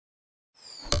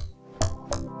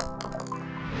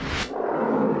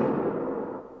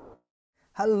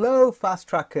Hello Fast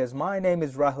Trackers, my name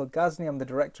is Rahul Ghazni, I'm the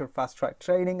Director of Fast Track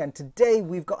Training, and today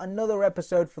we've got another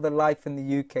episode for the Life in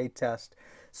the UK test.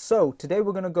 So today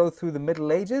we're going to go through the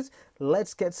Middle Ages.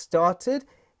 Let's get started.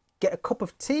 Get a cup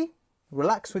of tea,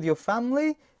 relax with your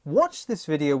family, watch this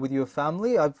video with your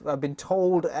family. I've been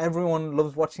told everyone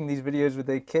loves watching these videos with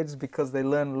their kids because they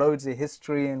learn loads of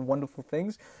history and wonderful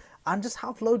things, and just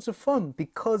have loads of fun,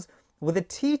 because with a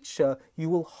teacher, you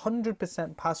will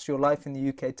 100% pass your Life in the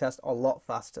UK test a lot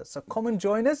faster. So come and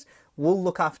join us. We'll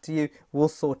look after you. We'll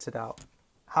sort it out.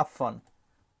 Have fun.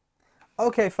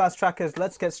 Okay, Fast Trackers,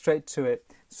 let's get straight to it.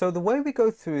 So the way we go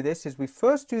through this is we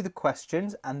first do the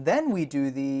questions, and then we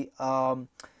do the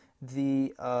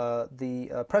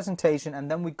presentation,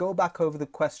 and then we go back over the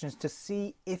questions to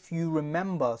see if you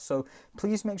remember. So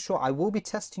please make sure I will be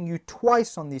testing you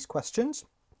twice on these questions.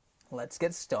 Let's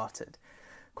get started.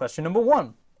 Question number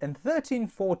 1. In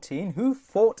 1314, who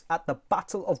fought at the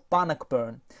Battle of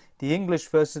Bannockburn? The English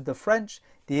versus the French,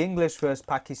 the English versus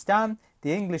Pakistan,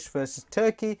 the English versus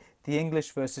Turkey, the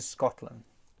English versus Scotland.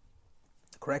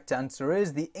 The correct answer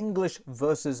is the English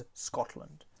versus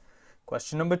Scotland.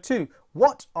 Question number 2.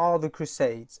 What are the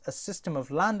Crusades? A system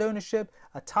of land ownership,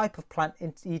 a type of plant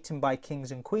eaten by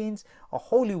kings and queens, a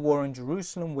holy war in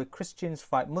Jerusalem where Christians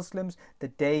fight Muslims the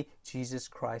day Jesus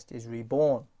Christ is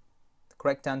reborn.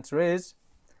 Correct answer is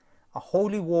a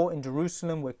holy war in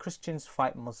Jerusalem where Christians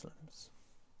fight Muslims.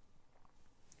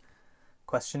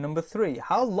 Question number 3.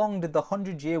 How long did the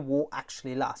 100-Year War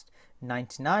actually last?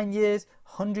 99 years,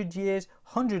 100 years,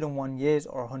 101 years,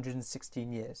 or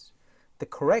 116 years? The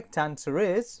correct answer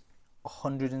is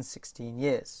 116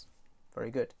 years. Very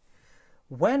good.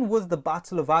 When was the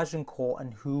Battle of Agincourt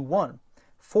and who won?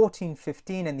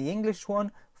 1415 and the English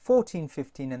won,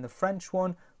 1415 and the French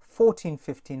won,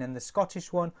 1415 and the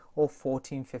Scottish won, or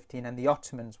 1415 and the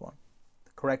Ottomans won?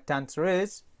 The correct answer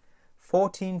is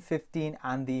 1415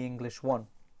 and the English won.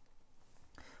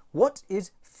 What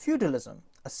is feudalism?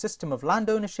 A system of land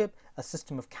ownership, a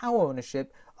system of cow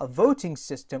ownership, a voting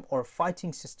system, or a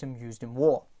fighting system used in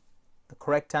war? The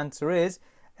correct answer is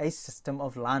a system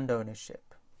of land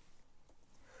ownership.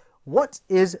 What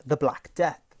is the Black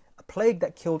Death? A plague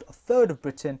that killed a third of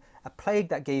Britain, a plague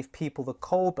that gave people the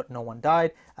cold but no one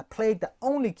died, a plague that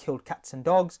only killed cats and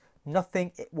dogs,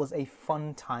 nothing, it was a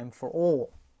fun time for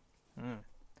all.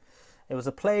 It was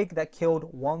a plague that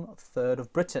killed 1/3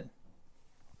 of Britain.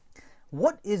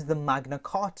 What is the Magna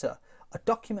Carta? A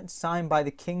document signed by the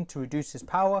king to reduce his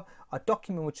power, a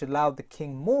document which allowed the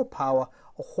king more power,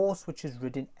 a horse which is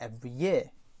ridden every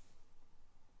year.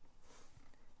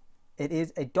 It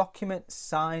is a document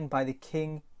signed by the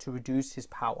king to reduce his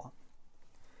power.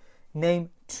 Name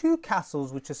 2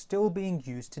 castles which are still being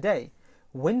used today.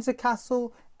 Windsor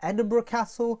Castle, Edinburgh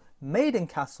Castle, Maiden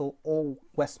Castle, or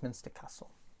Westminster Castle.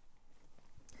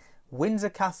 Windsor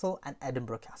Castle and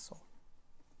Edinburgh Castle.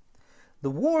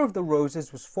 The War of the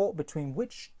Roses was fought between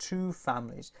which 2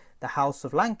 families? The House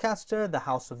of Lancaster, the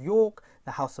House of York,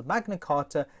 the House of Magna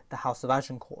Carta, the House of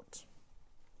Agincourt.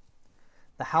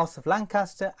 The House of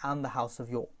Lancaster and the House of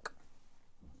York.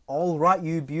 All right,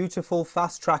 you beautiful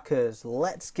Fast Trackers,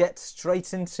 let's get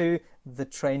straight into the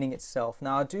training itself.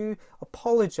 Now, I do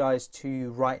apologize to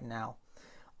you right now.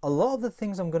 A lot of the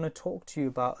things I'm going to talk to you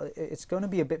about, it's going to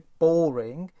be a bit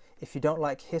boring if you don't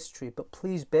like history, but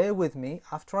please bear with me.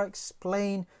 After I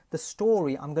explain the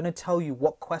story, I'm going to tell you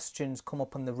what questions come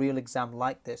up on the real exam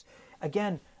like this.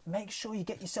 Again, make sure you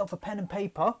get yourself a pen and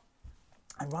paper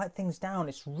and write things down.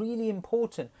 It's really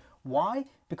important. Why?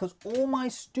 Because all my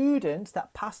students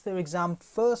that pass their exam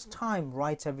first time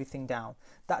write everything down.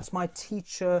 That's my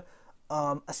teacher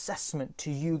assessment to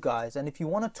you guys. And if you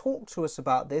want to talk to us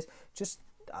about this, just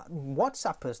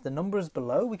WhatsApp us. The number is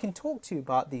below. We can talk to you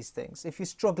about these things if you're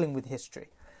struggling with history.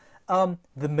 The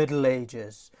Middle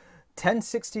Ages.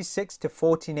 1066 to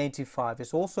 1485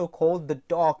 is also called the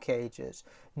Dark Ages.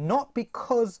 Not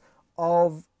because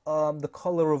of the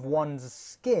colour of one's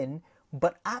skin,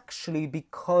 but actually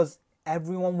because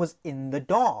everyone was in the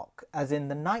dark, as in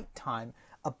the night time,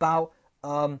 about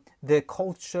their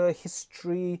culture,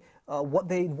 history, what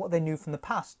they knew from the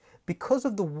past. Because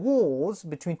of the wars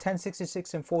between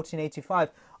 1066 and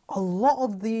 1485, a lot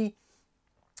of the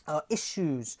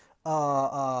issues,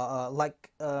 for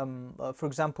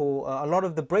example, a lot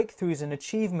of the breakthroughs and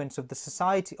achievements of the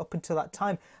society up until that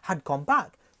time had gone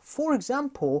back. For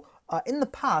example, in the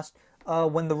past,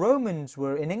 when the Romans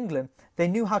were in England, they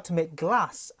knew how to make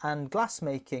glass and glass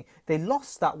making. They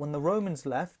lost that when the Romans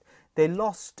left. They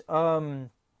lost a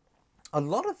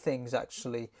lot of things,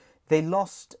 actually. They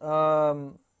lost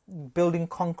building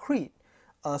concrete.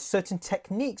 certain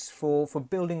techniques for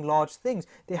building large things.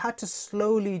 They had to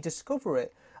slowly discover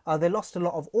it. They lost a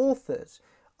lot of authors.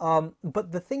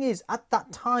 But the thing is, at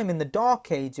that time in the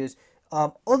Dark Ages,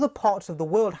 other parts of the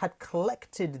world had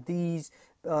collected this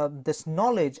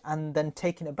knowledge and then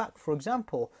taken it back. For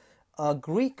example,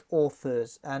 Greek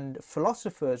authors and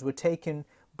philosophers were taken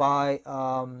by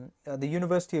the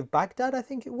University of Baghdad, I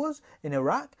think it was, in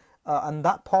Iraq, and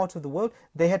that part of the world.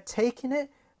 They had taken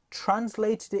it,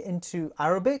 translated it into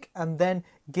Arabic, and then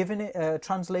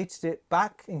translated it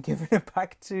back and given it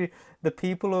back to the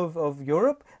people of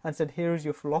Europe and said, here is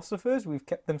your philosophers, we've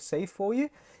kept them safe for you.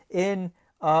 In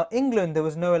England, there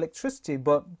was no electricity,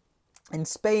 but in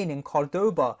Spain, in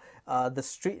Cordoba, the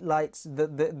street lights,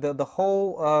 the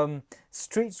whole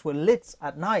streets were lit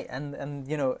at night, and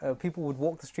people would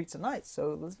walk the streets at night.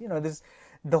 So it was, there's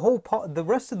the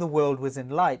rest of the world was in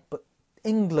light, but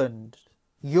England,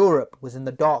 Europe was in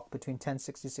the dark between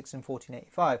 1066 and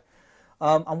 1485.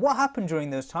 And what happened during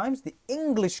those times? The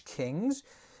English kings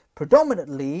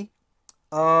predominantly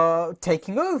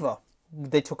taking over.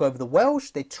 They took over the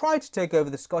Welsh. They tried to take over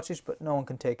the Scottish, but no one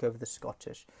can take over the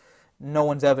Scottish. No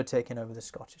one's ever taken over the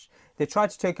Scottish. They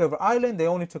tried to take over Ireland. They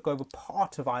only took over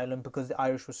part of Ireland because the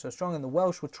Irish were so strong, and the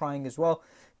Welsh were trying as well.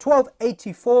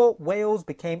 1284, Wales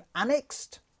became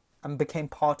annexed and became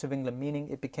part of England, meaning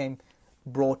it became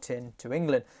brought in to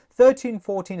England.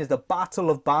 1314 is the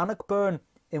Battle of Bannockburn,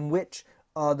 in which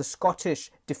the Scottish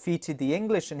defeated the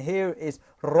English, and here is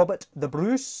Robert the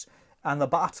Bruce and the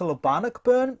Battle of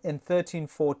Bannockburn in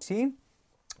 1314,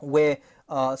 where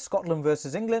Scotland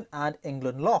versus England, and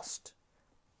England lost.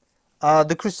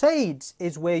 The Crusades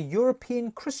is where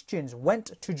European Christians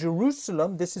went to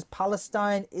Jerusalem. This is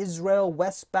Palestine, Israel,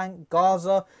 West Bank,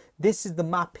 Gaza. This is the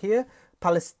map here,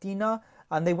 Palestina.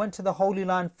 And they went to the Holy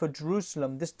Land for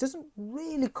Jerusalem. This doesn't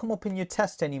really come up in your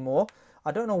test anymore.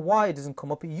 I don't know why it doesn't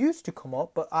come up. It used to come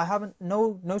up, but I haven't.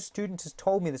 No student has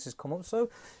told me this has come up. So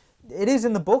it is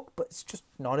in the book, but it's just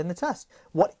not in the test.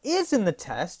 What is in the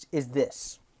test is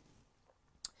this: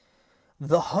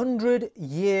 the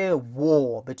 100-Year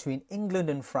War between England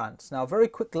and France. Now, a very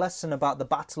quick lesson about the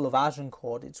Battle of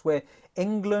Agincourt. It's where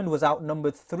England was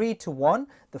outnumbered 3-1.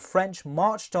 The French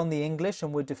marched on the English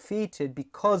and were defeated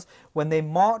because when they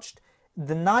marched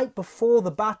the night before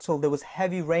the battle, there was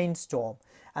heavy rainstorm,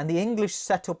 and the English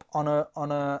set up on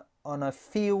a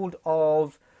field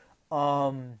of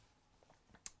on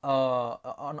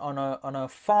a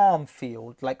farm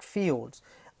field, like fields.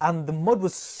 And the mud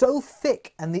was so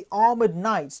thick, and the armoured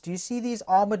knights, do you see these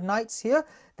armoured knights here?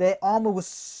 Their armour was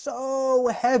so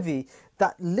heavy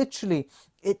that literally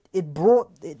it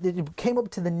came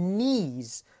up to the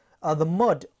knees, the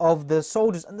mud of the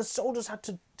soldiers. And the soldiers had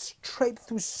to scrape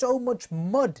through so much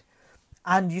mud.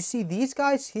 And you see these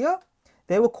guys here?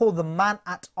 They were called the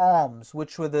man-at-arms,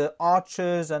 which were the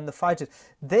archers and the fighters.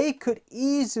 They could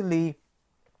easily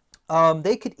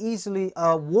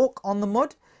walk on the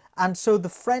mud. And so the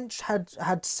French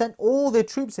had sent all their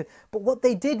troops in. But what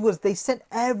they did was they sent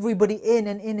everybody in,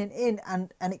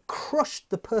 and it crushed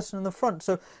the person in the front.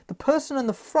 So the person in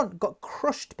the front got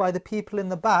crushed by the people in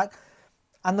the back.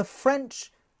 And the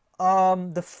French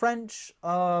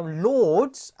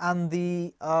lords and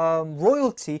the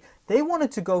royalty, they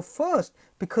wanted to go first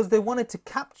because they wanted to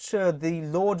capture the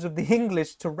lords of the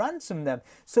English to ransom them.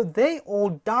 So they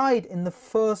all died in the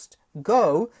first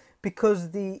go, because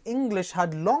the English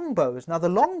had longbows. Now the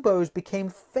longbows became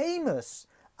famous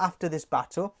after this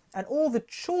battle, and all the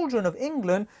children of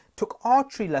England took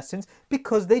archery lessons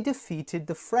because they defeated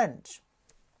the French.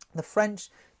 The French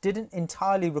didn't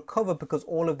entirely recover because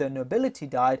all of their nobility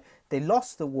died. They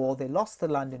lost the war, they lost the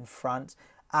land in France,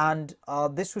 and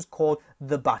this was called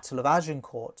the Battle of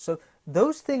Agincourt. So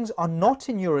those things are not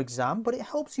in your exam, but it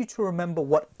helps you to remember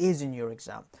what is in your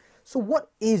exam. So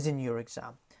what is in your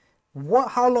exam?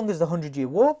 How long is the 100-Year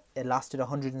War? It lasted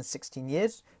 116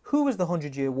 years. Who was the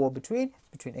 100-Year War between?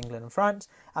 Between England and France.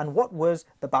 And what was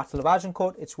the Battle of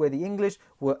Agincourt? It's where the English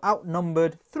were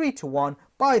outnumbered 3-1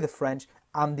 by the French,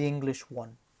 and the English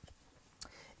won.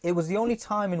 It was the only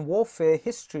time in warfare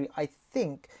history, I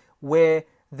think, where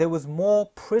there was more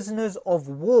prisoners of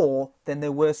war than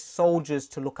there were soldiers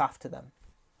to look after them.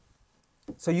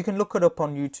 So you can look it up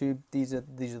on YouTube. These are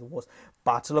the wars.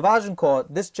 Battle of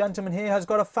Agincourt. This gentleman here has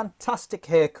got a fantastic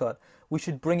haircut. We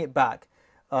should bring it back.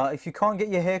 If you can't get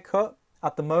your hair cut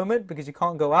at the moment because you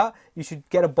can't go out, you should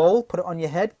get a bowl, put it on your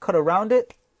head, cut around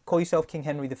it, call yourself King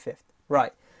Henry V.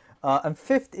 Right. And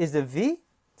fifth is a V.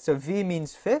 So V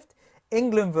means fifth.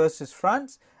 England versus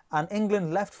France. And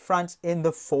England left France in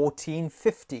the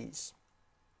 1450s.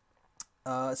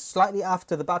 Slightly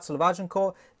after the Battle of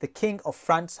Agincourt, the King of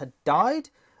France had died.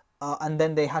 and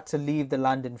then they had to leave the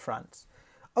land in France.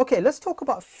 Okay, let's talk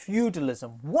about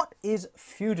feudalism. What is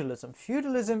feudalism?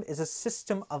 Feudalism is a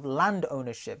system of land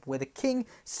ownership where the king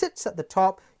sits at the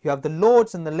top, you have the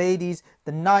lords and the ladies,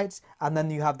 the knights, and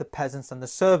then you have the peasants and the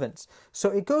servants. So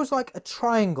it goes like a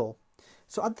triangle.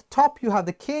 So at the top you have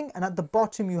the king, and at the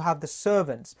bottom you have the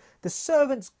servants. The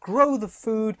servants grow the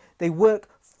food, they work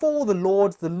for the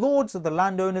lords are the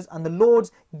landowners, and the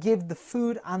lords give the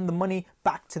food and the money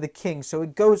back to the king. So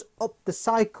it goes up the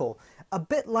cycle. A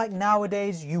bit like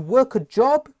nowadays, you work a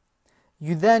job,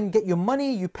 you then get your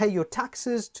money, you pay your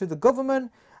taxes to the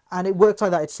government, and it works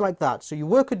like that. It's like that. So you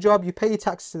work a job, you pay your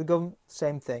taxes to the government,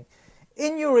 same thing.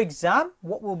 In your exam,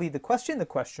 what will be the question? The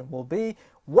question will be,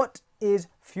 what is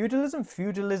feudalism?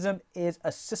 Feudalism is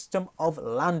a system of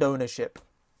land ownership.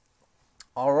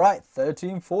 All right,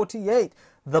 1348,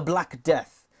 the Black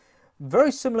Death.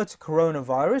 Very similar to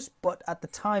coronavirus, but at the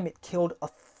time it killed a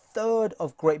third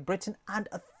of Great Britain and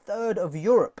a third of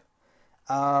Europe.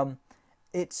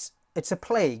 It's a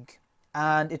plague,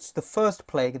 and it's the first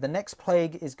plague. The next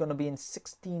plague is going to be in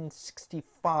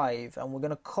 1665, and we're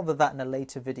going to cover that in a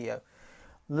later video.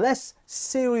 Less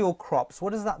cereal crops.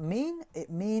 What does that mean?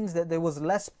 It means that there was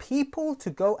less people to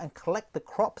go and collect the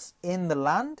crops in the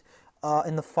land,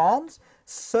 in the farms.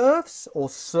 Serfs or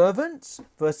servants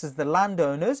versus the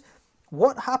landowners.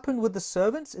 What happened with the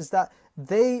servants is that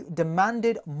they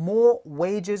demanded more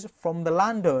wages from the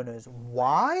landowners.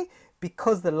 Why?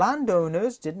 Because the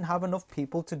landowners didn't have enough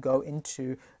people to go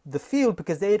into the field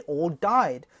because they had all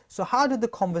died. So how did the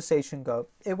conversation go?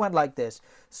 It went like this.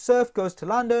 Serf goes to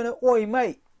landowner, "Oi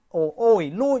mate," or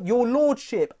 "Oi lord, your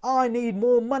lordship, I need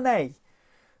more money."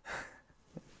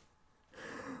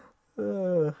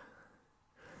 We're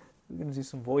going to do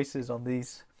some voices on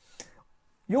these.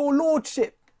 "Your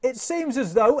lordship, it seems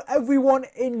as though everyone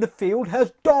in the field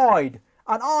has died,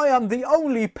 and I am the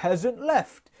only peasant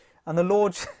left." And the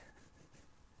lord,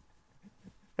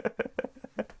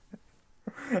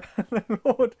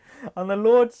 and the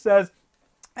lord says,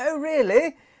 "Oh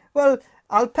really? Well,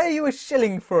 I'll pay you a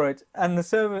shilling for it." And the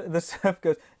serf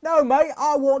goes, "No mate,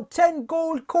 I want 10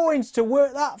 gold coins to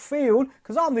work that field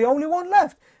because I'm the only one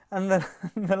left." And the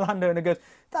landowner goes,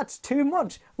 "That's too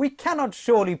much. We cannot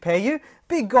surely pay you.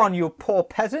 Begone, you poor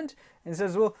peasant." And he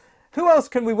says, "Well, who else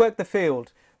can we work the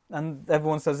field?" And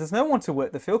everyone says, "There's no one to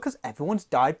work the field because everyone's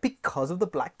died because of the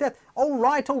Black Death." All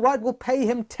right, we'll pay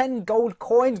him 10 gold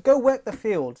coins. Go work the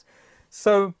fields."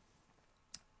 So,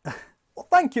 "Well,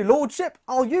 thank you, lordship.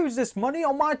 I'll use this money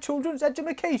on my children's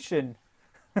education."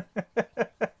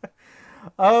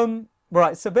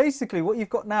 Right, so basically what you've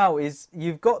got now is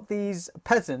you've got these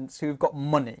peasants who've got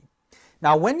money.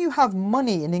 Now, when you have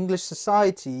money in English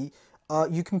society,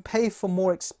 you can pay for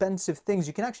more expensive things.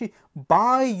 You can actually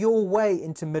buy your way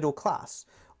into middle class,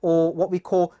 or what we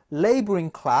call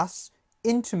labouring class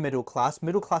into middle class.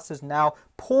 Middle class is now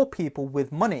poor people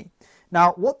with money.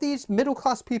 Now, what these middle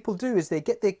class people do is they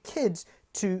get their kids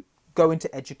to go into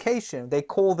education. They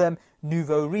call them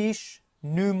nouveau riche,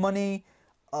 new money,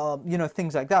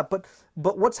 things like that. But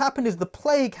what's happened is the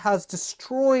plague has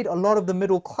destroyed a lot of the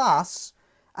middle class,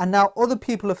 and now other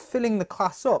people are filling the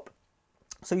class up.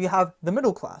 So you have the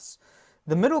middle class.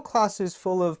 The middle class is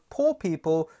full of poor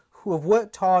people who have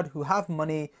worked hard, who have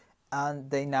money, and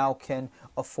they now can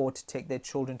afford to take their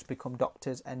children to become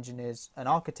doctors, engineers, and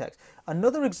architects.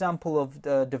 Another example of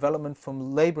the development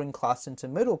from labouring class into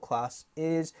middle class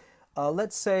is,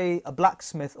 let's say, a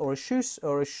blacksmith or a shoe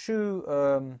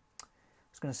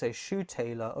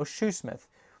tailor or shoesmith.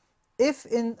 If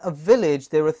in a village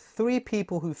there are 3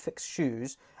 people who fix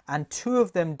shoes and 2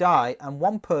 of them die and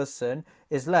 1 person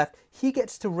is left, he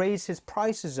gets to raise his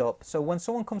prices up. So when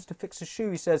someone comes to fix a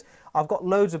shoe, he says, "I've got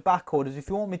loads of back orders. If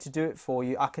you want me to do it for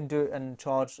you, I can do it and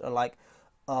charge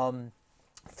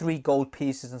 3 gold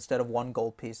pieces instead of 1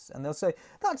 gold piece." And they'll say,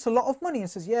 "That's a lot of money."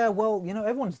 And says, "Yeah, well,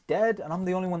 everyone's dead and I'm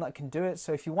the only one that can do it.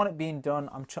 So if you want it being done,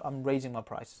 I'm raising my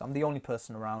prices. I'm the only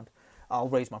person around. I'll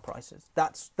raise my prices."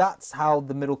 That's how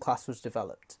the middle class was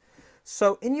developed.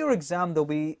 So in your exam, there'll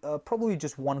be probably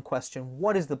just one question.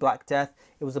 What is the Black Death?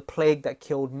 It was a plague that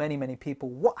killed many, many people.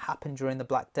 What happened during the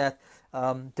Black Death?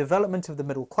 Development of the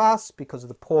middle class because of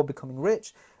the poor becoming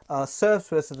rich. Serfs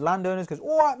versus landowners because,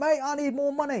 "All right, mate, I need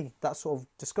more money." That sort of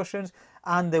discussions.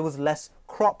 And there was less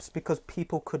crops because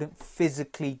people couldn't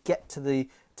physically get to the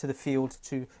field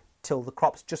to till the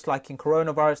crops. Just like in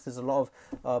coronavirus, there's a lot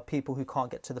of people who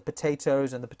can't get to the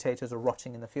potatoes and the potatoes are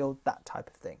rotting in the field, that type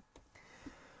of thing.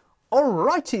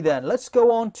 Alrighty then, let's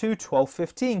go on to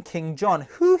 1215, King John.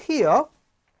 Who here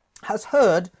has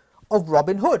heard of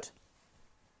Robin Hood?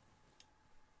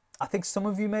 I think some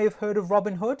of you may have heard of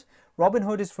Robin Hood. Robin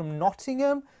Hood is from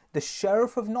Nottingham. the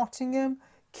Sheriff of Nottingham,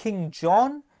 King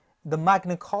John, the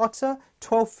Magna Carta,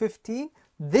 1215.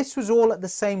 This was all at the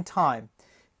same time.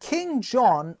 King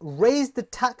John raised the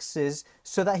taxes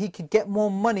so that he could get more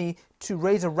money to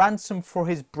raise a ransom for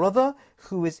his brother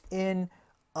who is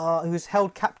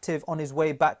held captive on his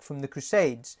way back from the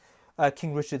Crusades,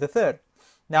 King Richard III.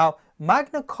 Now,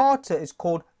 Magna Carta is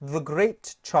called the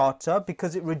Great Charter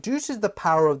because it reduces the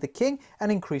power of the king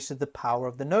and increases the power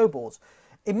of the nobles.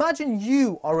 Imagine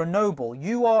you are a noble.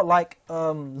 You are like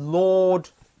Lord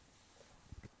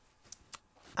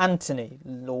Anthony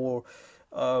or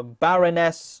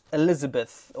Baroness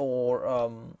Elizabeth,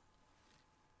 or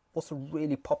what's a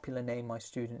really popular name my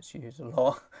students use a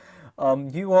lot?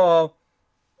 You are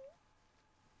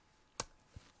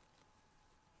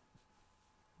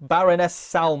Baroness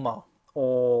Salma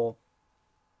or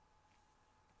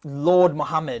Lord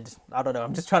Mohammed. I don't know.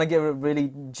 I'm just trying to give a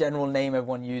really general name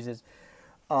everyone uses.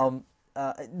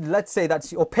 Let's say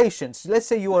that's your Patience. Let's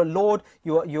say you are Lord,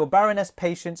 you are Baroness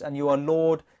Patience, and you are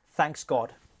Lord Thanks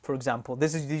God, for example.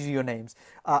 These are your names.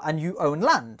 And you own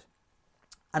land.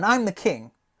 And I'm the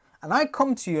king. And I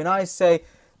come to you and I say,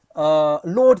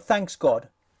 Lord Thanks God,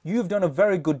 you've done a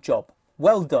very good job.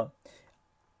 Well done.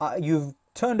 You've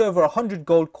turned over 100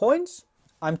 gold coins.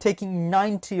 I'm taking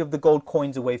 90 of the gold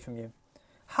coins away from you.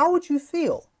 How would you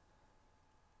feel?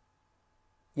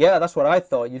 Yeah, that's what I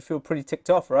thought. You'd feel pretty ticked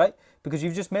off, right? Because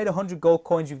you've just made 100 gold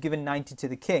coins, you've given 90 to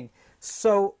the king.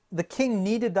 So the king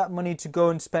needed that money to go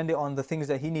and spend it on the things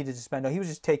that he needed to spend on. He was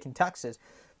just taking taxes.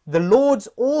 The lords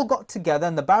all got together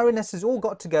and the baronesses all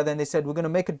got together and they said, we're going to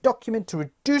make a document to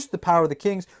reduce the power of the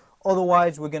kings.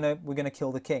 Otherwise, we're going to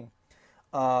kill the king.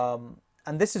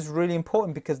 And this is really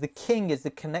important because the king is the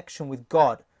connection with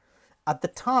God. At the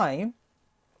time,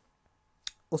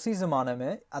 at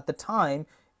the time,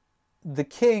 the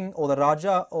king or the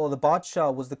Raja or the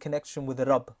Badshah was the connection with the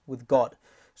Rabb, with God.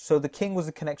 So the king was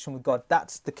the connection with God.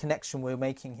 That's the connection we're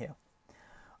making here.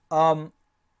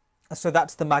 So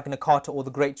that's the Magna Carta or the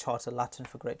Great Charter, Latin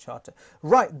for Great Charter.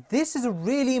 Right, this is a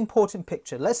really important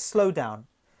picture. Let's slow down.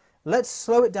 Let's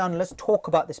slow it down and let's talk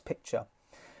about this picture.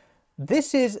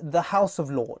 This is the House of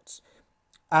Lords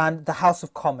and the House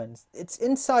of Commons. It's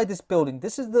inside this building.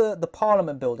 This is the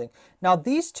Parliament building. Now,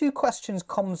 these two questions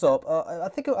comes up. I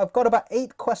think I've got about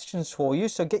 8 questions for you,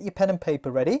 so get your pen and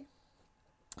paper ready.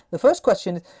 The first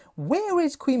question is, where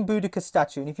is Queen Boudica's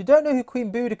statue? And if you don't know who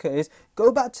Queen Boudica is,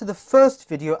 go back to the first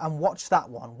video and watch that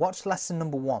one. Watch lesson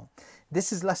number 1.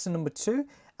 This is lesson number 2,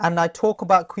 and I talk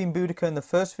about Queen Boudica in the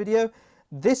first video.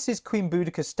 This is Queen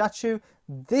Boudica's statue.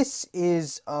 This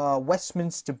is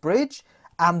Westminster Bridge,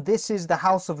 and this is the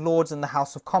House of Lords and the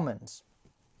House of Commons.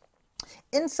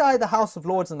 Inside the House of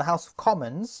Lords and the House of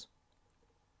Commons,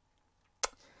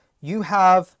 you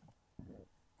have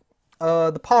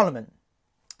the Parliament.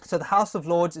 So the House of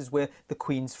Lords is where the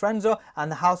Queen's friends are,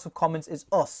 and the House of Commons is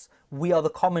us. We are the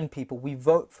common people. We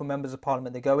vote for members of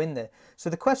Parliament. They go in there. So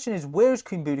the question is, where is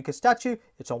Queen Boudica's statue?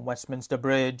 It's on Westminster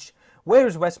Bridge. Where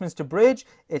is Westminster Bridge?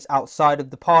 It's outside of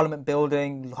the Parliament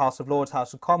building, House of Lords,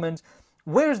 House of Commons.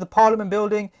 Where is the Parliament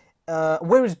building?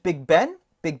 Where is Big Ben?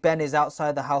 Big Ben is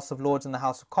outside the House of Lords and the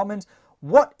House of Commons.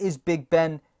 What is Big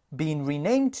Ben being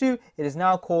renamed to? It is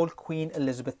now called Queen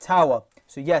Elizabeth Tower.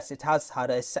 So yes, it has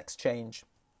had a sex change.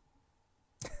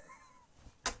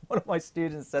 One of my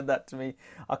students said that to me.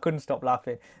 I couldn't stop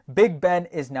laughing. Big Ben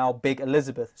is now Big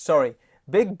Elizabeth. Sorry,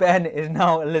 Big Ben is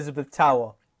now Elizabeth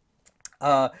Tower.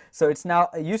 So it's now,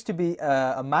 it used to be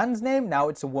a man's name. Now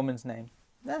it's a woman's name.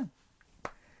 Yeah,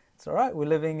 it's all right. We're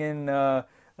living in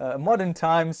modern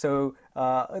times. So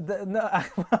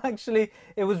actually,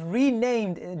 it was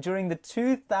renamed during the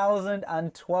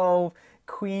 2012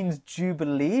 Queen's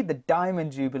Jubilee, the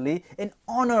Diamond Jubilee, in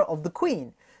honor of the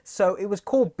Queen. So it was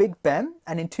called Big Ben,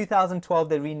 and in 2012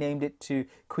 they renamed it to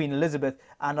Queen Elizabeth,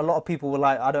 and a lot of people were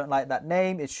like, I don't like that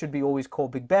name, it should be always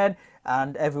called Big Ben,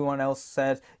 and everyone else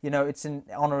said, you know, it's in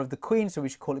honor of the Queen, so we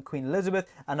should call it Queen Elizabeth,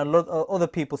 and a lot of other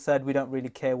people said, we don't really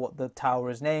care what the tower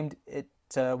is named,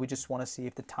 we just want to see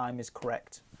if the time is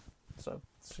correct. So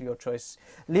it's your choice.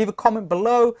 Leave a comment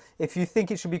below if you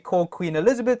think it should be called Queen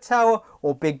Elizabeth Tower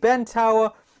or Big Ben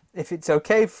Tower, if it's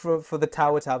okay for the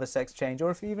tower to have a sex change, or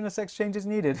if even a sex change is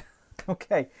needed.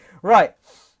 Okay, right.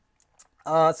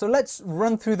 So let's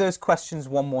run through those questions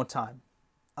one more time.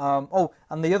 Oh,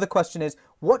 and the other question is,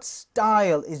 what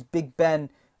style is Big Ben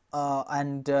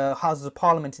and Houses of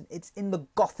Parliament in? It's in the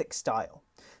Gothic style.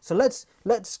 So let's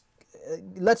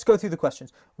go through the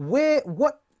questions.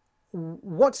 What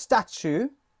statue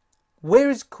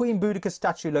Where is Queen Boudica's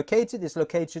statue located? It's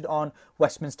located on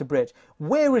Westminster Bridge.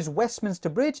 Where is Westminster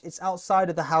Bridge? It's outside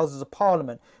of the Houses of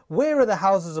Parliament. Where are the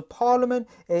Houses of Parliament?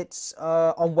 It's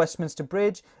on Westminster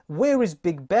Bridge. Where is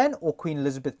Big Ben or Queen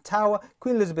Elizabeth Tower?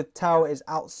 Queen Elizabeth Tower is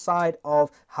outside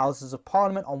of Houses of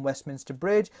Parliament on Westminster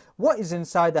Bridge. What is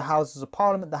inside the Houses of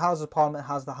Parliament? The Houses of Parliament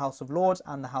has the House of Lords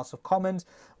and the House of Commons.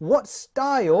 What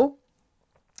style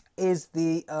is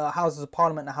the Houses of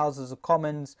Parliament and the Houses of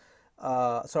Commons?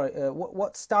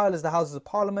 What style is the Houses of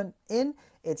Parliament in?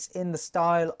 It's in the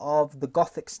style of the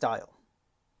Gothic style.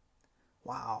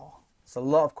 Wow, it's a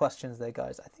lot of questions there,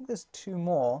 guys. I think there's two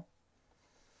more.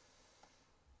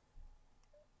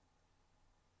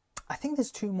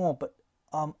 But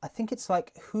I think it's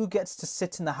like who gets to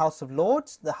sit in the House of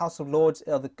Lords. The House of Lords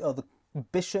are the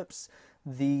bishops,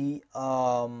 the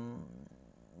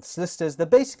solicitors. They're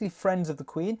basically friends of the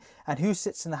Queen. And who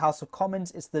sits in the House of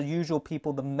Commons? It's the usual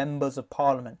people, the members of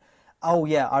Parliament. Oh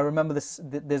yeah, I remember this.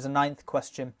 There's a ninth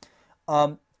question.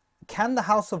 Can the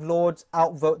House of Lords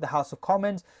outvote the House of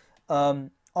Commons?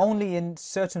 Only in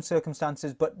certain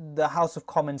circumstances, but the House of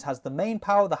Commons has the main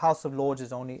power. The House of Lords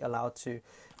is only allowed to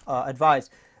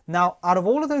advise. Now, out of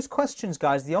all of those questions,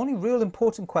 guys, the only real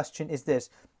important question is this.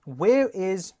 Where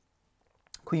is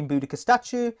Queen Boudica's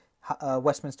statue?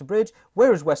 Westminster Bridge.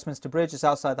 Where is Westminster Bridge? It's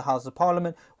outside the House of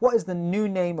Parliament. What is the new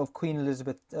name of Queen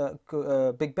Elizabeth?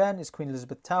 Big Ben is Queen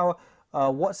Elizabeth Tower.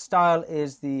 What style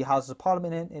is the Houses of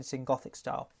Parliament in? It's in Gothic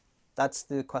style. That's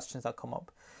the questions that come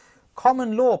up.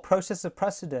 Common law, process of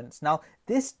precedence. Now,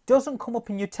 this doesn't come up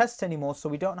in your test anymore, so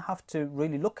we don't have to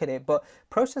really look at it. But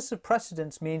process of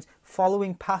precedence means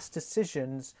following past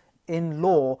decisions in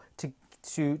law to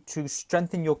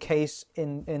strengthen your case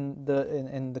in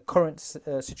the current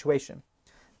situation.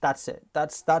 That's it.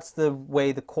 That's the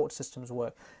way the court systems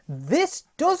work. This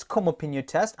does come up in your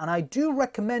test, and I do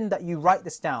recommend that you write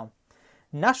this down.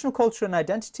 National culture and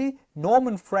identity,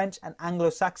 Norman, French, and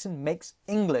Anglo-Saxon makes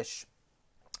English.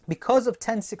 Because of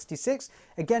 1066,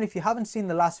 again, if you haven't seen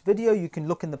the last video, you can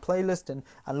look in the playlist and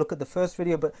look at the first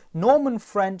video, but Norman,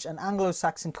 French, and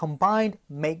Anglo-Saxon combined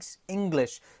makes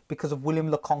English because of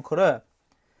William the Conqueror.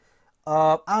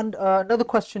 And another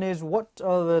question is, what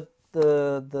are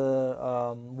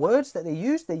the words that they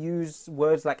use? They use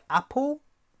words like apple,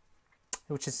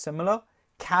 which is similar.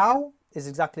 Cow is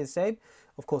exactly the same.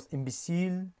 Of course,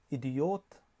 imbécile, idiot.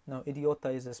 No,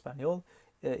 idiota is Espanol.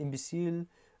 Imbécile,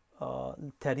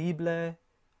 terrible.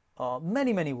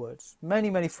 Many words.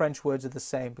 Many French words are the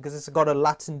same because it's got a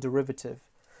Latin derivative.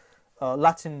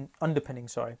 Latin underpinning,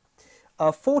 sorry.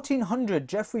 1400,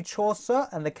 Geoffrey Chaucer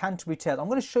and the Canterbury Tales. I'm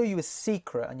going to show you a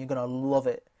secret and you're going to love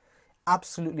it.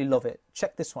 Absolutely love it.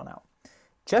 Check this one out.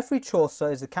 Geoffrey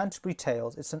Chaucer is the Canterbury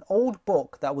Tales. It's an old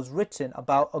book that was written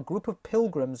about a group of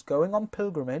pilgrims going on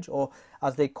pilgrimage, or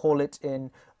as they call it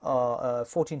in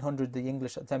 1400, the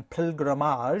English at the time,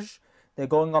 pilgrimage. They're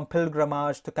going on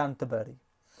pilgrimage to Canterbury.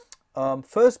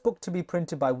 First book to be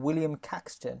printed by William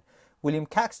Caxton. William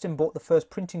Caxton bought the first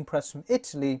printing press from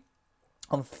Italy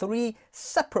on 3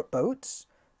 separate boats,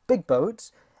 big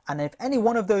boats, and if any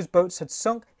one of those boats had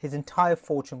sunk, his entire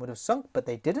fortune would have sunk, but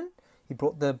they didn't. He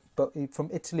brought the boat from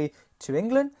Italy to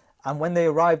England, and when they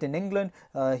arrived in England,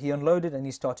 he unloaded and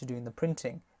he started doing the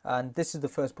printing. And this is the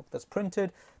first book that's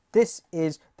printed. This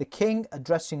is the king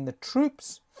addressing the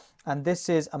troops, and this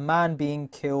is a man being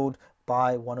killed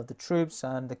by one of the troops,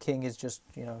 and the king is just,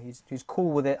 you know, he's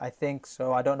cool with it, I think.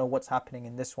 So I don't know what's happening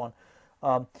in this one.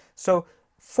 So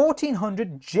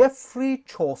 1400, Geoffrey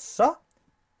Chaucer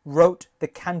wrote the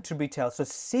Canterbury Tales. So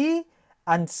C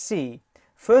and C.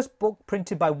 First book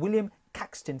printed by William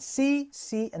Caxton. C,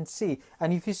 C, and C.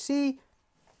 And if you see,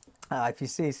 I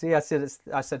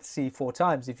said C 4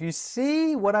 times. If you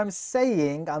see what I'm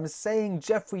saying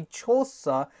Geoffrey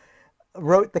Chaucer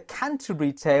wrote the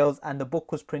Canterbury Tales, and the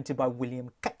book was printed by William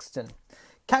Caxton.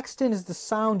 Caxton is the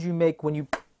sound you make when you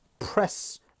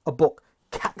press a book.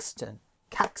 Caxton,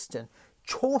 Caxton.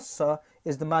 Chaucer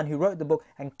is the man who wrote the book,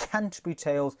 and Canterbury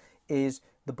Tales is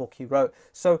the book he wrote.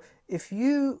 So if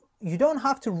you don't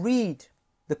have to read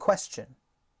the question.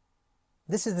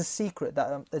 This is the secret,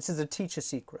 that this is a teacher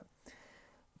secret,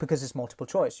 because it's multiple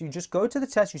choice. You just go to the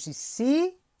test, you see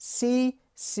C, C,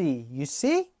 C. You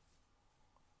see?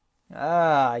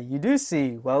 Ah, you do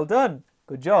see. Well done.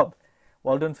 Good job.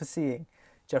 Well done for seeing.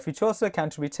 Geoffrey Chaucer,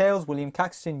 Canterbury Tales, William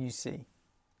Caxton, you see.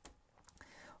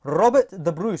 Robert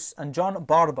the Bruce and John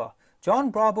Barber.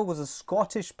 John Barber was a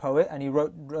Scottish poet, and he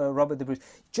wrote Robert the Bruce.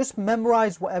 Just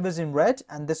memorize whatever's in red,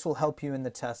 and this will help you in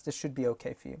the test. This should be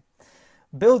okay for you.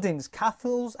 Buildings,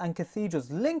 castles and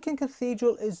cathedrals. Lincoln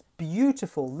Cathedral is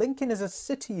beautiful. Lincoln as a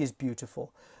city is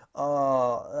beautiful.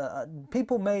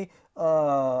 People may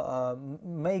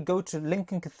go to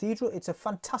Lincoln Cathedral. It's a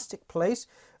fantastic place.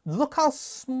 Look how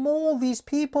small these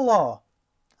people are.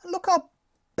 Look how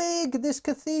big this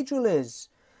cathedral is.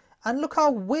 And look how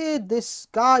weird this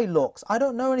guy looks. I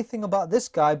don't know anything about this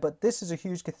guy, but this is a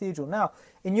huge cathedral. Now,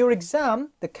 in your exam,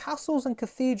 the castles and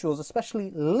cathedrals,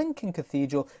 especially Lincoln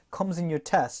Cathedral, comes in your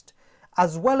test,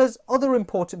 as well as other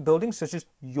important buildings such as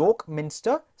York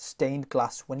Minster, stained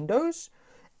glass windows,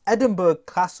 Edinburgh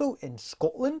Castle in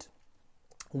Scotland,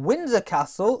 Windsor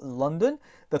Castle, London,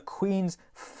 the Queen's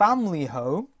family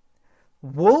home,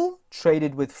 wool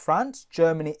traded with France,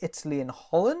 Germany, Italy, and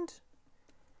Holland.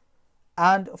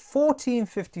 And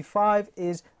 1455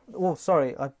 is, oh,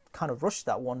 sorry, I kind of rushed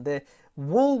that one there.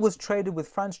 Wool was traded with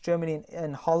France, Germany,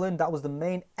 and Holland. That was the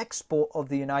main export of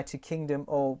the United Kingdom,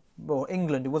 or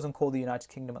England. It wasn't called the United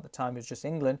Kingdom at the time, it was just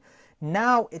England.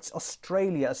 Now it's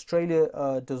Australia.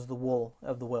 Australia does the wool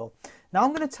of the wool. Now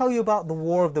I'm going to tell you about the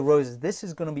War of the Roses. This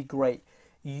is going to be great.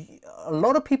 A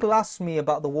lot of people ask me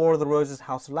about the War of the Roses,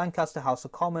 House of Lancaster, House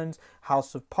of Commons,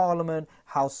 House of Parliament,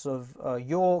 House of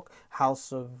York,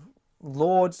 House of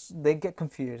Lords. They get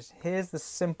confused. Here's the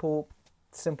simple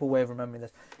way of remembering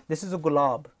this. This is a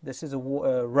gulab. This is a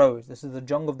rose. This is the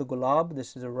jung of the gulab.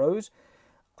 This is a rose.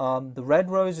 The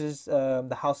red rose is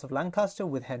the House of Lancaster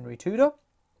with Henry Tudor.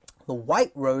 The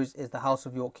white rose is the House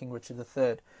of York, King Richard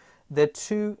III. They're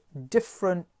two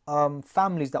different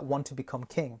families that want to become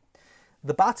king.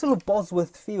 The Battle of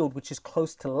Bosworth Field, which is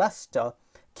close to Leicester,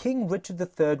 King Richard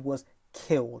III was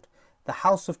killed. The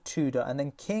House of Tudor, and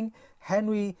then King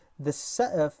Henry the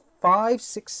 5,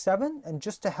 6, 7, and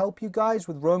just to help you guys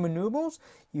with Roman numerals,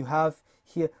 you have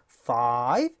here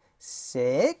 5,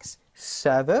 6,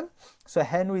 7. So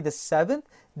Henry the 7th.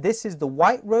 This is the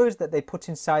white rose that they put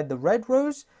inside the red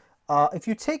rose. If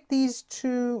you take these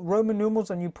two Roman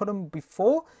numerals and you put them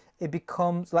before, it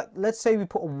becomes, like, let's say we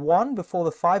put a 1 before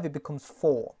the 5, it becomes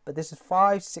 4. But this is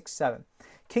 5, 6, 7.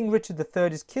 King Richard III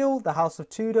is killed, the House of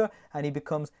Tudor, and he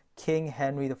becomes King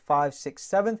Henry the 5, 6,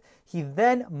 7th. He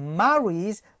then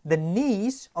marries the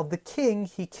niece of the king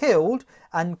he killed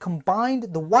and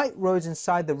combined the white rose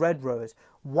inside the red rose.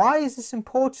 Why is this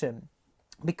important?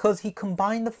 Because he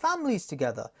combined the families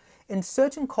together. In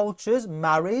certain cultures,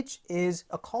 marriage is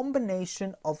a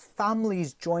combination of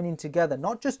families joining together,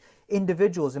 not just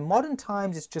individuals. In modern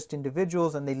times, it's just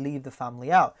individuals and they leave the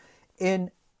family out.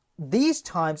 In these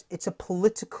times, it's a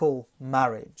political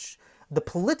marriage. The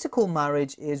political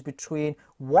marriage is between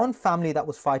one family that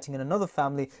was fighting and another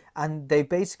family, and they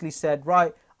basically said,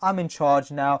 right, I'm in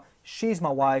charge now, she's my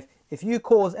wife, if you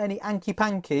cause any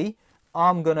anky-panky,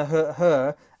 I'm going to hurt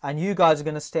her, and you guys are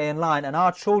going to stay in line, and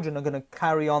our children are going to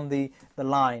carry on the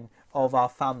line of our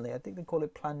family. I think they call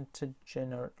it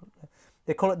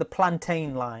they call it the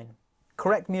plantain line.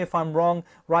 Correct me if I'm wrong,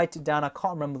 write it down, I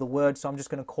can't remember the word, so I'm just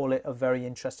going to call it a very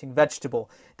interesting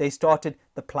vegetable. They started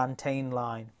the plantain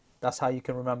line. That's how you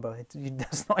can remember it.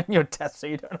 That's not in your test, so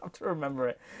you don't have to remember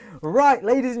it. Right,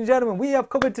 ladies and gentlemen, we have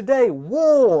covered today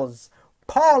wars,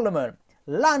 parliament,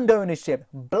 land ownership,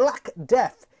 Black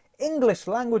Death, English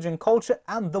language and culture,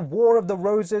 and the War of the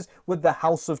Roses with the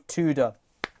House of Tudor.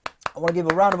 I want to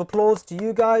give a round of applause to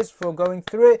you guys for going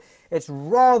through it. It's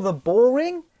rather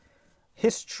boring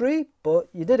history, but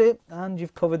you did it and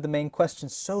you've covered the main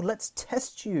questions. So let's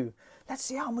test you. Let's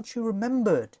see how much you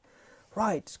remembered.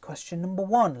 Right, question number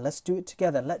 1. Let's do it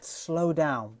together. Let's slow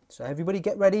down. So everybody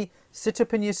get ready. Sit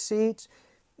up in your seat.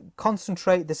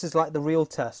 Concentrate. This is like the real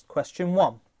test. Question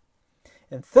 1.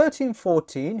 In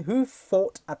 1314, who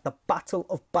fought at the Battle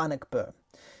of Bannockburn?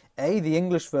 A, the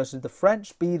English versus the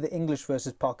French. B, the English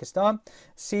versus Pakistan.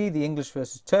 C, the English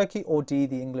versus Turkey. Or D,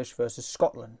 the English versus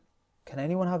Scotland. Can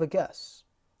anyone have a guess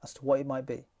as to what it might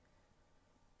be?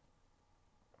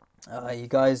 You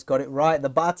guys got it right. The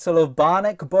Battle of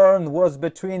Bannockburn was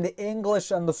between the English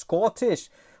and the Scottish.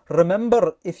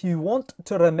 Remember, if you want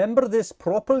to remember this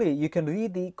properly, you can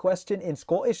read the question in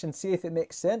Scottish and see if it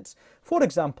makes sense. For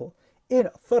example, in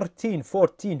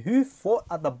 1314, who fought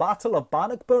at the Battle of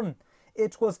Bannockburn?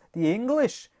 It was the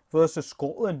English versus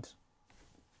Scotland.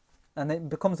 And it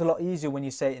becomes a lot easier when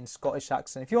you say it in Scottish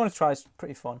accent. If you want to try, it's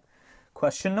pretty fun.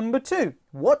 Question number 2.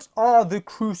 What are the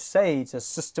Crusades? A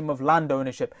system of land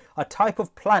ownership, a type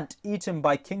of plant eaten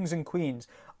by kings and queens,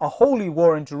 a holy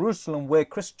war in Jerusalem where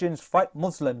Christians fight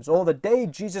Muslims, or the day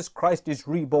Jesus Christ is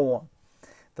reborn?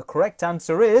 The correct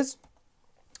answer is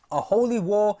a holy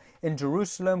war in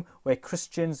Jerusalem where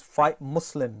Christians fight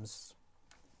Muslims.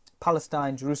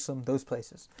 Palestine, Jerusalem, those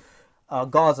places.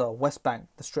 Gaza, West Bank,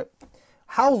 the Strip.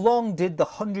 How long did the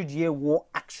 100-Year War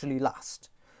actually last?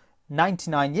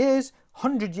 99 years,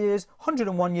 100 years,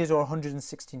 101 years, or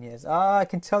 116 years? Ah, I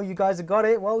can tell you guys have got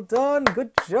it. Well done.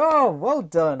 Good job. Well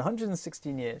done.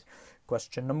 116 years.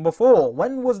 Question number 4.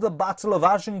 When was the Battle of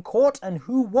Agincourt and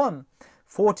who won?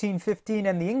 1415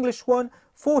 and the English won,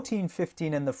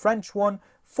 1415 and the French won,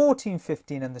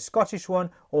 1415 and the Scottish won,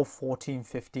 or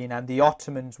 1415 and the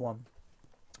Ottomans won?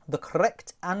 The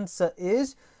correct answer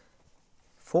is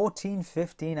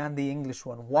 1415 and the English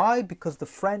won. Why? Because the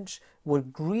French were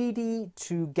greedy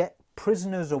to get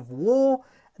prisoners of war.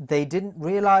 They didn't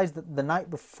realize that the night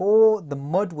before the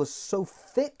mud was so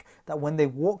thick that when they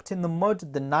walked in the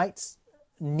mud, the knights'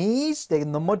 knees, the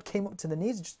mud came up to the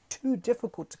knees, just too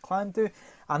difficult to climb through,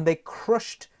 and they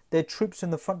crushed their troops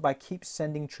in the front by keep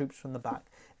sending troops from the back.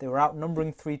 They were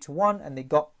outnumbering 3-1 and they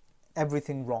got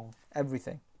everything wrong.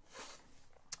 Everything.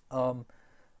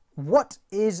 What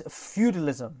is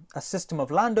feudalism? A system of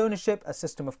land ownership, a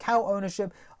system of cow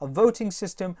ownership, a voting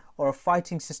system, or a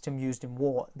fighting system used in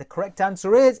war? The correct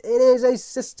answer is, it is a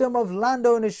system of land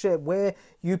ownership where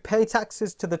you pay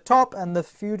taxes to the top and the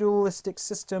feudalistic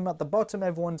system at the bottom.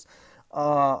 Everyone's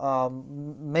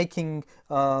making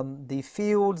the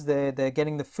fields, they're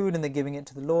getting the food and they're giving it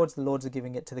to the lords are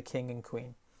giving it to the king and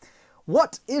queen.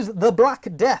 What is the Black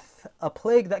Death? A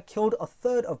plague that killed a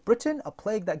third of Britain, a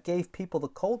plague that gave people the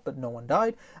cold but no one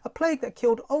died, a plague that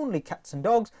killed only cats and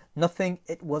dogs, nothing,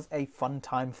 it was a fun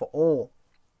time for all.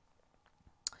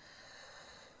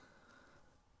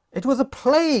 It was a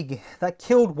plague that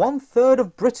killed 1/3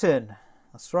 of Britain.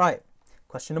 That's right.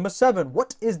 Question number 7.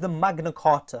 What is the Magna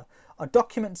Carta? A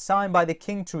document signed by the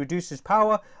king to reduce his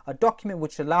power, a document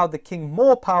which allowed the king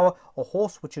more power, a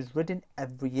horse which is ridden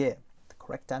every year.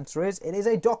 Correct answer is, it is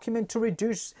a document to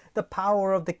reduce the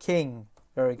power of the king.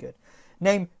 Very good.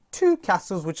 Name 2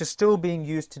 castles which are still being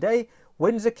used today.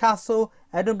 Windsor Castle,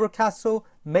 Edinburgh Castle,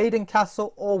 Maiden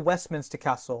Castle, or Westminster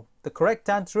Castle. The correct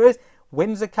answer is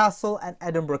Windsor Castle and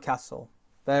Edinburgh Castle.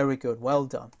 Very good. Well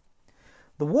done.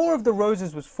 The War of the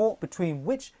Roses was fought between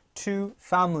which 2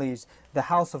 families? The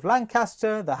House of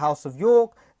Lancaster, the House of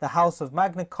York, the House of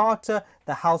Magna Carta,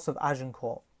 the House of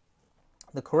Agincourt.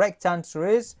 The correct answer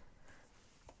is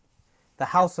the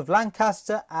House of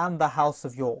Lancaster and the House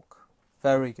of York.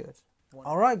 Very good.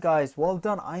 Alright guys, well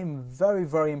done. I'm very,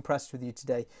 very impressed with you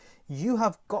today. You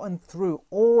have gotten through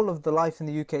all of the Life in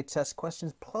the UK test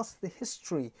questions plus the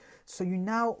history. So you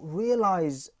now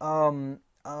realise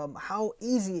how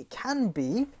easy it can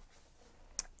be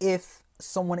if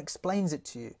someone explains it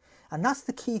to you. And that's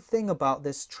the key thing about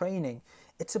this training.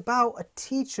 It's about a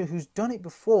teacher who's done it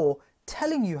before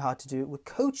telling you how to do it. We're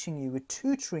coaching you, we're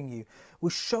tutoring you, we're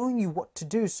showing you what to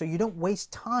do so you don't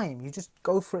waste time. You just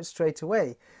go for it straight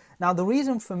away. Now the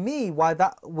reason for me why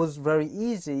that was very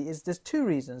easy is there's 2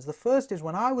 reasons. The first is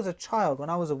when I was a child, when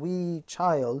I was a wee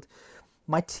child,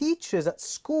 my teachers at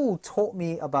school taught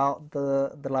me about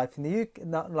the Life in the UK,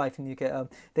 not Life in the UK,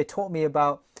 they taught me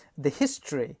about the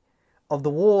history of the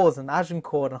wars and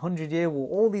Agincourt and 100 Year War,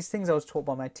 all these things I was taught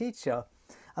by my teacher.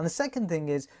 And the second thing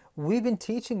is, we've been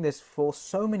teaching this for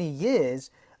so many years,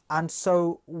 and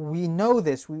so we know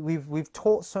this. We've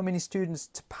taught so many students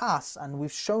to pass, and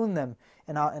we've shown them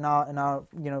in our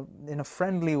you know, in a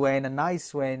friendly way, in a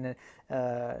nice way,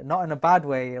 not in a bad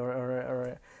way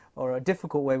or a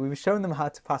difficult way. We've shown them how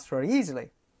to pass very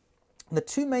easily. The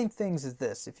 2 main things is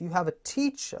this: if you have a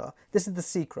teacher, this is the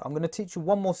secret. I'm going to teach you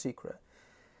one more secret.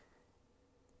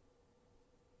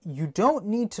 You don't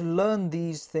need to learn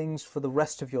these things for the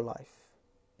rest of your life.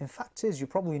 In fact, you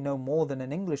probably know more than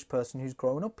an English person who's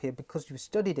grown up here because you've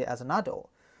studied it as an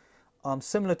adult.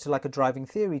 Similar to like a driving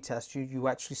theory test, you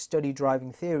actually study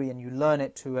driving theory and you learn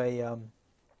it to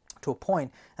a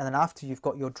point, and then after you've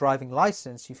got your driving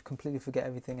license, you completely forget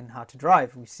everything and how to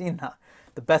drive. We've seen that.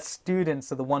 The best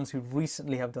students are the ones who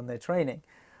recently have done their training.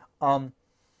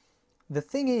 The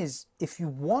thing is, if you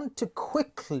want to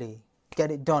quickly get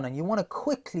it done and you want to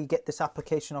quickly get this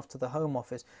application off to the Home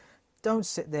Office, don't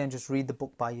sit there and just read the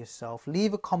book by yourself.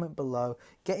 Leave a comment below,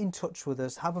 get in touch with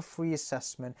us, have a free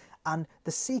assessment, and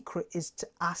the secret is to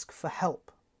ask for help.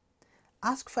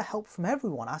 Ask for help from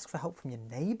everyone. Ask for help from your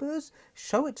neighbours,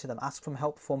 show it to them. Ask for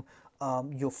help from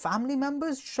your family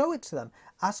members, show it to them.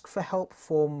 Ask for help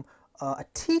from a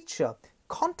teacher,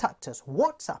 contact us,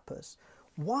 WhatsApp us.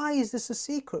 Why is this a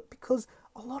secret? Because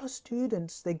a lot of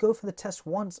students, they go for the test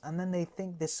once and then they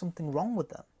think there's something wrong with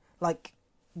them. Like,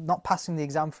 not passing the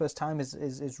exam first time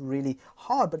is really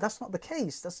hard, but that's not the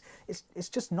case. It's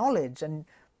just knowledge, and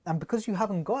because you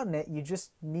haven't gotten it, you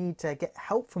just need to get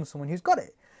help from someone who's got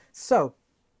it. So,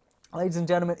 ladies and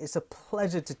gentlemen, it's a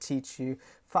pleasure to teach you.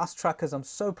 Fast Trackers, I'm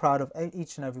so proud of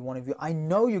each and every one of you. I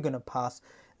know you're going to pass.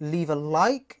 Leave a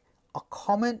like, a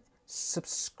comment,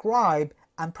 subscribe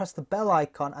and press the bell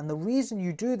icon. And the reason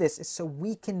you do this is so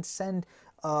we can send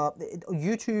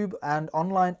YouTube and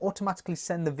online automatically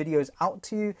send the videos out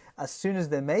to you as soon as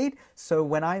they're made. So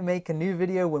when I make a new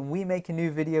video, when we make a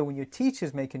new video, when your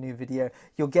teachers make a new video,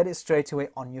 you'll get it straight away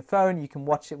on your phone. You can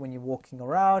watch it when you're walking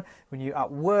around, when you're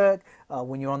at work,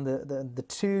 when you're on the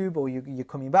tube, or you're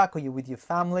coming back, or you're with your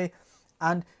family.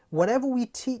 And whatever we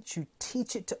teach you,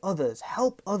 teach it to others.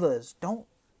 Help others.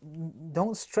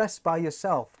 Don't stress by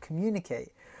yourself.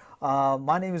 Communicate.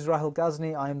 My name is Rahul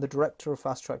Ghazni. I am the Director of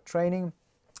Fast Track Training.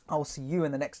 I will see you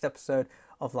in the next episode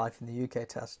of Life in the UK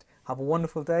Test. Have a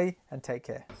wonderful day and take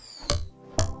care.